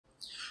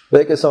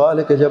ایک سوال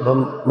ہے کہ جب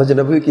ہم مسجد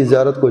نبوی کی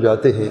زیارت کو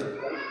جاتے ہیں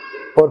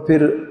اور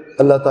پھر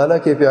اللہ تعالیٰ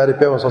کے پیارے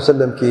پیغمبر صلی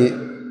اللہ علیہ وسلم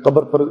کی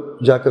قبر پر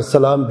جا کر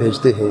سلام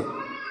بھیجتے ہیں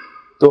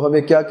تو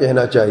ہمیں کیا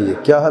کہنا چاہیے؟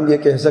 کیا ہم یہ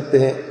کہہ سکتے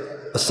ہیں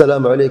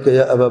السلام علیک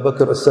یا ابا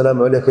بکر،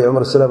 السلام علیک یا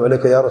عمر، السلام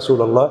علیک یا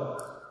رسول اللہ؟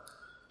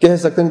 کہہ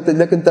سکتے ہیں،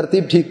 لیکن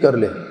ترتیب ٹھیک کر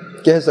لیں۔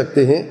 کہہ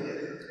سکتے ہیں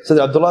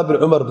سیدنا عبداللہ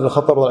بن عمر بن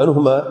الخطاب رضی اللہ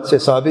عنہما سے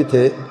ثابت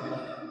ہے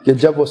کہ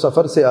جب وہ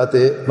سفر سے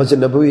آتے،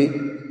 مسجد نبوی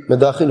میں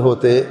داخل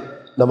ہوتے،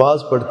 نماز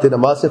پڑھتے،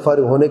 نماز سے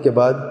فارغ ہونے کے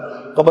بعد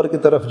قبر کی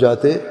طرف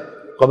جاتے،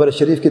 قبر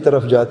شریف کی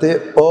طرف جاتے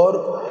اور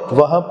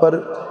وہاں پر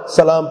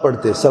سلام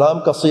پڑھتے۔ سلام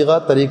کا صیغہ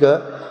طریقہ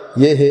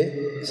یہ ہے،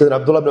 سیدنا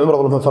عبداللہ بن عمر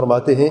رضی اللہ عنہ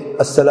فرماتے ہیں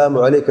السلام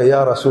علیک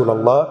یا رسول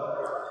اللہ،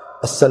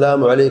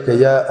 السلام علیک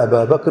یا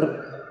ابا بکر،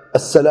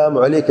 السلام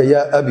علیک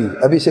یا ابی۔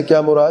 ابی سے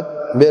کیا مراد؟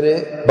 میرے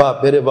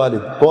باپ، میرے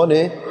والد۔ کون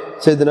ہے؟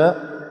 سیدنا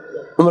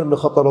عمر بن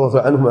الخطاب رضی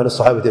اللہ عنہ عن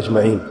الصحابہ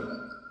اجمعین۔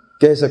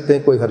 کہہ سکتے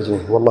ہیں، کوئی حرج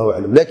نہیں، واللہ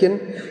اعلم۔ لیکن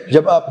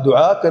جب آپ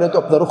دعا کریں تو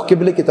اپنا رخ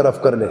قبلے کی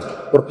طرف کر لیں،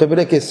 اور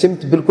قبلے کے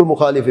سمت بالکل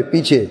مخالف ہے،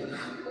 پیچھے۔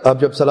 آپ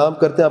جب سلام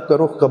کرتے ہیں آپ کا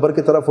رخ قبر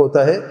کی طرف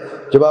ہوتا ہے،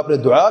 جب آپ نے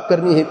دعا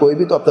کرنی ہے کوئی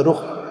بھی تو اپنا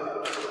رخ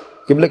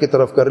قبلے کی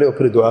طرف کر لیں اور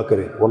پھر دعا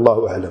کریں،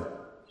 واللہ اعلم۔